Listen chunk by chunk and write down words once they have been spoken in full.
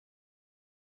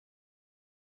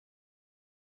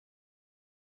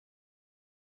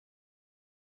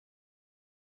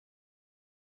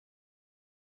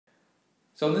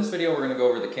So in this video we're going to go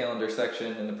over the calendar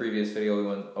section. In the previous video we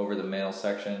went over the mail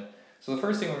section. So the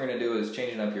first thing we're going to do is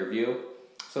changing up your view.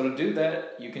 So to do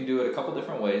that you can do it a couple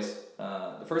different ways.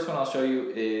 The first one I'll show you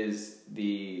is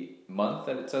the month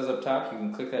that it says up top. You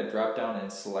can click that drop down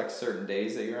and select certain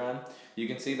days that you're on. You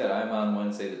can see that I'm on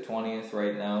Wednesday the 20th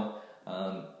right now,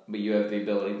 but you have the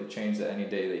ability to change that any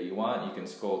day that you want. You can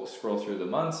scroll through the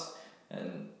months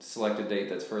and select a date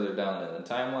that's further down in the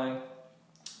timeline.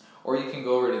 Or you can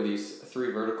go over to these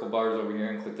three vertical bars over here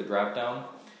and click the drop down.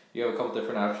 You have a couple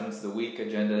different options: the week,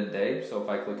 agenda, and day. So if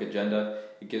I click agenda,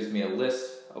 it gives me a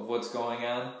list of what's going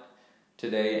on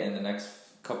today and the next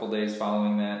couple days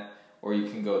following that. Or you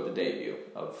can go to the day view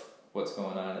of what's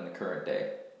going on in the current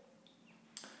day.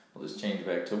 We'll just change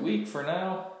back to week for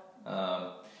now.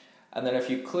 And then if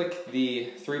you click the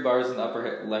three bars in the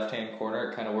upper left hand corner,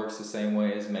 it kind of works the same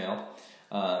way as mail.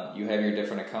 You have your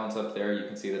different accounts up there. You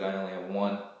can see that I only have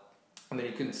one. And then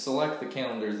you can select the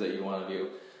calendars that you want to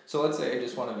view. So let's say I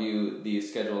just want to view the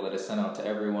schedule that is sent out to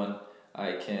everyone.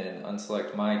 I can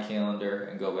unselect my calendar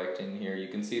and go back in here. You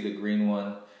can see the green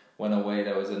one went away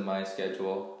that was in my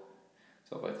schedule.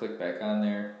 So if I click back on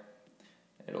there,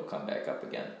 it'll come back up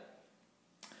again.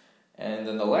 And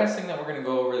then the last thing that we're going to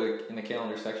go over in the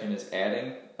calendar section is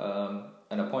adding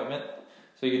an appointment.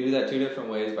 So you can do that two different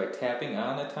ways: by tapping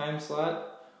on a time slot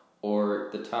or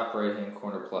the top right hand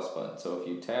corner plus button. So if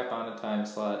you tap on a time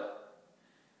slot,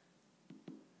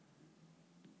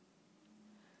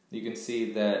 you can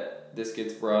see that this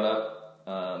gets brought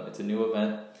up. It's a new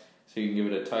event, so you can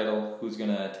give it a title, who's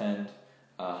going to attend,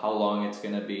 how long it's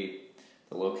going to be,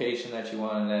 the location that you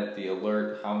want it at, the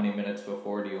alert, how many minutes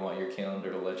before do you want your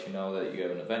calendar to let you know that you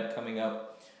have an event coming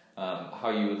up,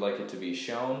 how you would like it to be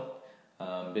shown,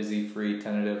 busy, free,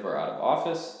 tentative, or out of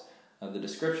office, the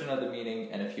description of the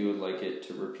meeting, and if you would like it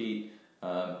to repeat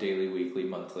daily, weekly,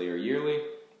 monthly, or yearly.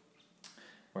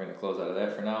 We're going to close out of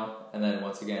that for now. And then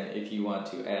once again, if you want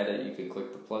to add it, you can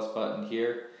click the plus button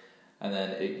here, and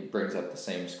then it brings up the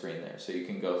same screen there. So you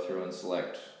can go through and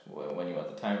select when you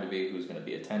want the time to be, who's going to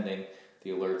be attending,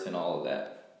 the alerts, and all of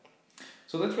that.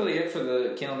 So that's really it for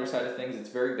the calendar side of things. It's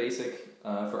very basic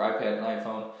for iPad and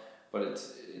iPhone, but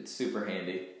it's super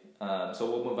handy. So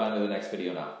we'll move on to the next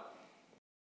video now.